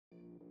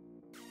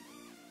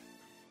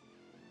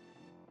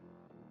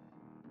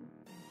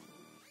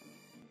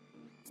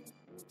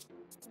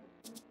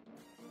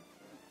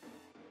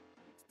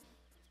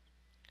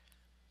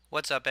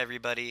What's up,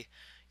 everybody?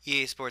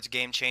 EA Sports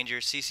Game Changer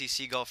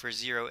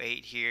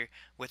cccgolfer08 here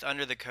with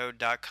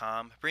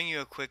UnderTheCode.com. Bring you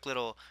a quick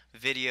little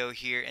video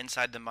here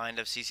inside the mind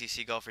of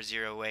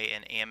cccgolfer08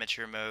 in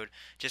amateur mode,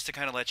 just to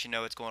kind of let you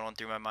know what's going on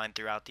through my mind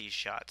throughout these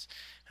shots.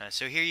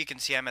 So here you can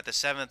see I'm at the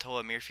 7th hole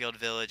at Muirfield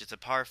Village. It's a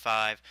par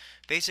 5.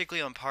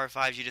 Basically on par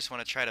 5s you just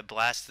want to try to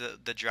blast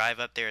the drive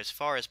up there as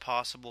far as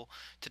possible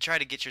to try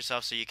to get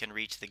yourself so you can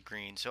reach the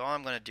green. So all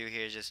I'm going to do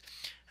here is just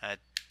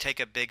take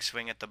a big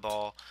swing at the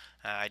ball.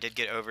 I did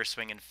get over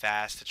swinging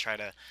fast to try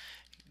to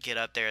get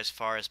up there as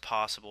far as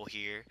possible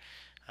here.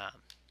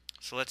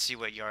 So let's see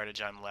what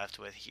yardage I'm left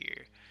with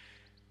here.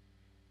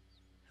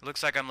 It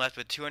looks like I'm left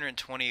with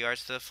 220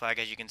 yards to the flag,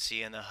 as you can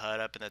see in the HUD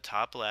up in the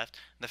top left.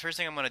 And the first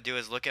thing I'm going to do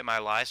is look at my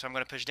lie, so I'm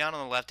going to push down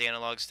on the left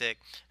analog stick.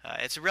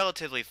 It's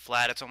relatively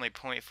flat, it's only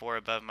 0.4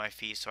 above my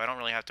feet, so I don't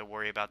really have to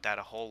worry about that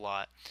a whole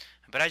lot.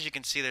 But as you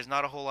can see, there's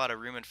not a whole lot of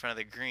room in front of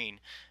the green.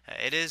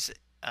 It is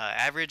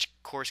average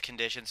course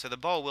conditions, so the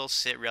ball will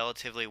sit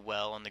relatively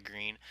well on the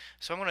green.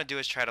 So what I'm going to do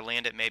is try to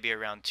land it maybe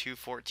around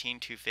 214,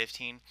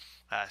 215.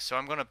 So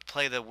I'm going to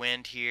play the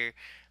wind here.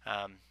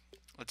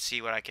 Let's see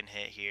what I can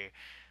hit here.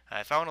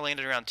 If I want to land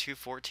it around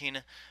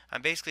 214,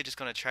 I'm basically just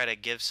going to try to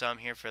give some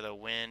here for the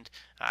wind.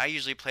 I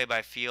usually play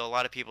by feel. A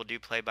lot of people do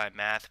play by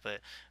math, but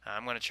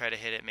I'm going to try to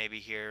hit it maybe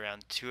here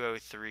around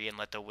 203 and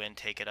let the wind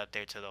take it up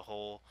there to the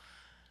hole.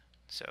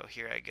 So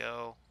here I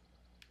go.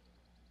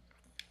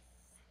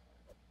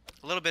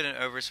 A little bit of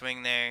an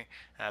overswing there,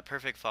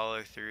 perfect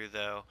follow through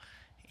though,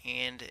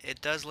 and it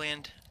does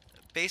land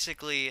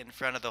basically in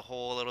front of the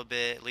hole a little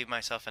bit, leave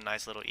myself a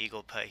nice little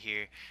eagle putt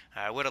here.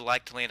 I would have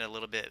liked to land a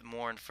little bit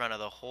more in front of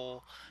the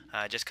hole,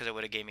 just because it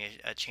would have gave me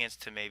a chance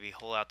to maybe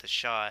hole out the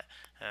shot,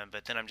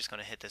 but then I'm just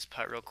going to hit this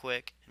putt real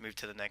quick and move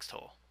to the next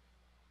hole.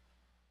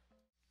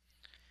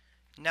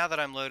 Now that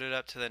I'm loaded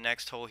up to the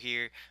next hole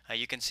here,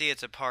 you can see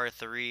it's a par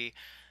 3.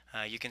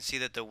 You can see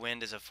that the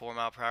wind is a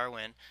 4-mile-per-hour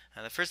wind.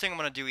 The first thing I'm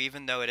going to do,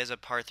 even though it is a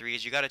par 3,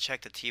 is you got to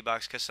check the tee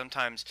box, because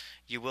sometimes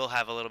you will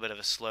have a little bit of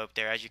a slope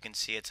there. As you can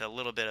see, it's a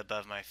little bit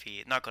above my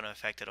feet. Not going to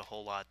affect it a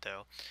whole lot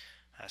though.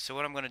 So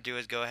what I'm going to do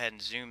is go ahead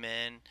and zoom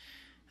in.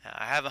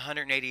 I have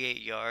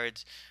 188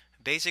 yards.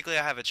 Basically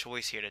I have a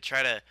choice here to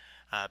try to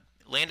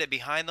land it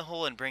behind the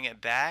hole and bring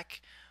it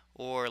back,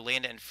 or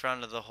land it in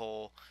front of the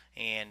hole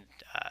and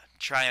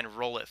try and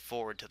roll it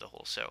forward to the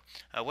hole. So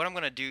what I'm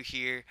going to do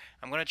here,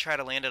 I'm going to try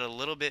to land it a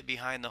little bit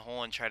behind the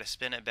hole and try to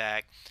spin it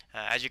back.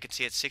 As you can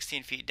see, it's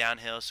 16 feet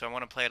downhill, so I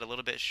want to play it a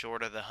little bit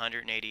short of the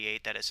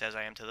 188 that it says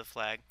I am to the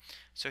flag.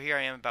 So here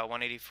I am about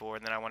 184,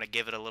 and then I want to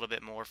give it a little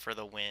bit more for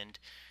the wind.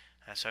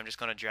 So I'm just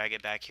going to drag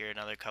it back here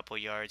another couple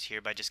yards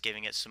here by just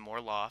giving it some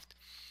more loft.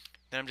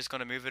 Then I'm just going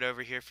to move it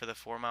over here for the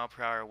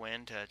 4-mile-per-hour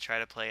wind to try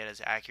to play it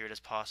as accurate as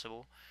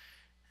possible.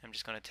 I'm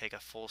just going to take a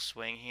full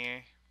swing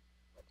here.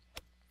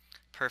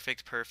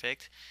 Perfect,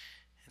 perfect.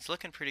 It's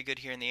looking pretty good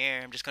here in the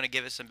air. I'm just going to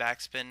give it some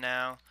backspin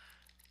now.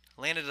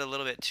 Landed a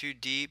little bit too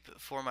deep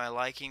for my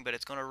liking, but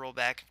it's going to roll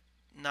back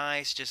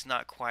nice, just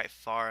not quite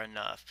far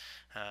enough.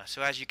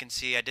 So as you can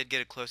see, I did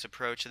get a close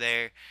approach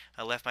there.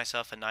 I left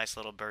myself a nice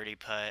little birdie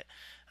putt.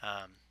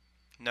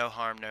 No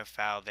harm, no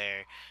foul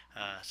there.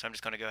 So I'm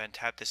just going to go ahead and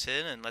tap this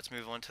in, and let's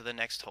move on to the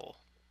next hole.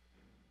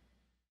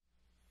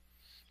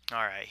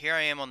 Alright, here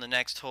I am on the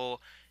next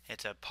hole.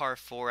 It's a par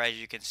 4,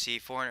 as you can see,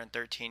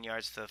 413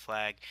 yards to the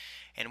flag.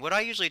 And what I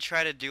usually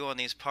try to do on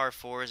these par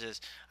 4s is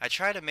I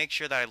try to make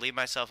sure that I leave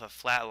myself a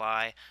flat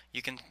lie.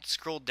 You can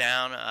scroll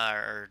down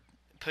or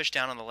push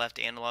down on the left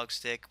analog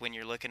stick when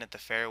you're looking at the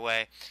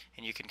fairway,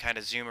 and you can kind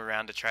of zoom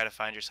around to try to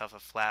find yourself a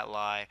flat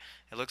lie.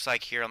 It looks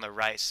like here on the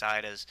right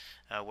side is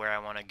where I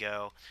want to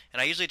go.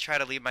 And I usually try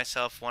to leave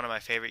myself one of my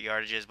favorite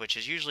yardages, which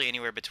is usually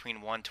anywhere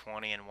between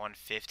 120 and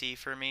 150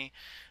 for me.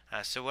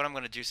 So what I'm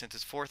going to do, since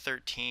it's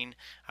 413,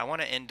 I want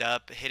to end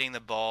up hitting the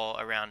ball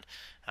around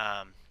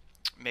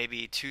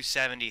maybe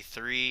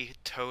 273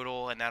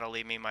 total, and that'll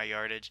leave me my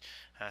yardage.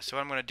 So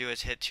what I'm going to do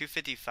is hit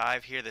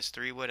 255 here, this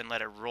 3-wood, and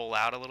let it roll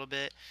out a little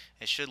bit.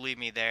 It should leave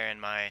me there in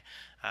my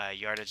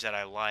yardage that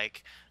I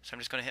like. So I'm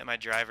just going to hit my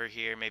driver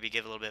here, maybe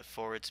give a little bit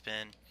forward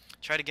spin.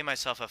 Try to give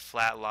myself a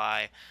flat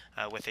lie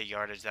with a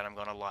yardage that I'm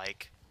going to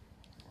like.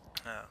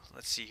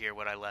 Let's see here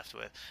what I left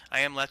with. I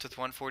am left with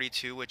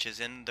 142, which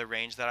is in the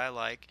range that I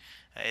like.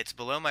 It's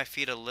below my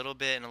feet a little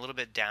bit and a little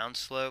bit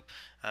downslope,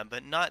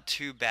 but not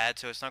too bad,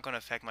 so it's not going to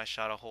affect my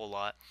shot a whole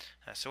lot.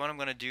 So what I'm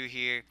going to do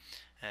here,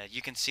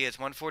 you can see it's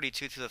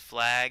 142 to the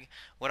flag.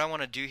 What I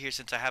want to do here,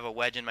 since I have a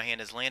wedge in my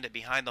hand, is land it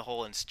behind the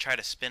hole and try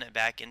to spin it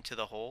back into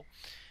the hole.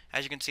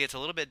 As you can see, it's a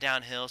little bit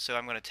downhill, so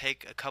I'm going to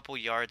take a couple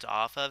yards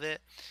off of it.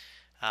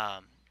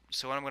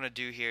 So what I'm going to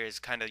do here is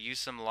kind of use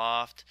some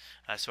loft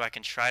so I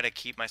can try to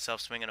keep myself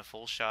swinging a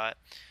full shot.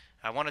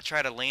 I want to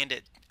try to land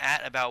it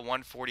at about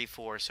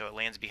 144, so it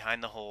lands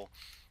behind the hole.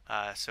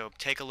 So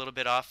take a little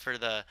bit off for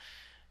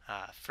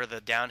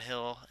the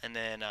downhill, and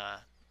then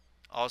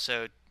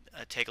also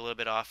take a little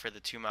bit off for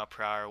the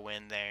 2-mile-per-hour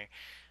wind there.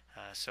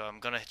 So I'm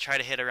going to try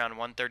to hit around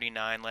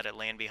 139, let it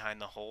land behind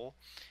the hole,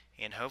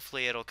 and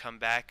hopefully it'll come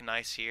back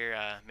nice here,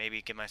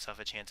 maybe give myself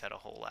a chance at a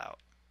hole out.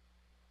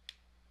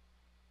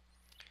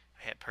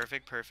 Hit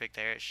perfect, perfect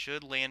there. It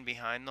should land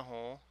behind the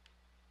hole.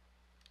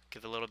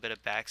 Give a little bit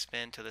of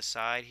backspin to the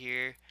side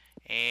here,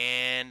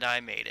 and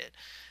I made it.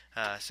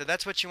 So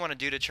that's what you want to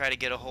do to try to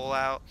get a hole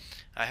out.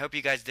 I hope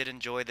you guys did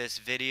enjoy this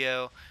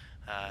video.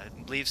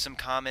 Leave some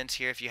comments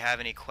here if you have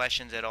any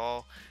questions at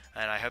all,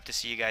 and I hope to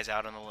see you guys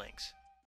out on the links.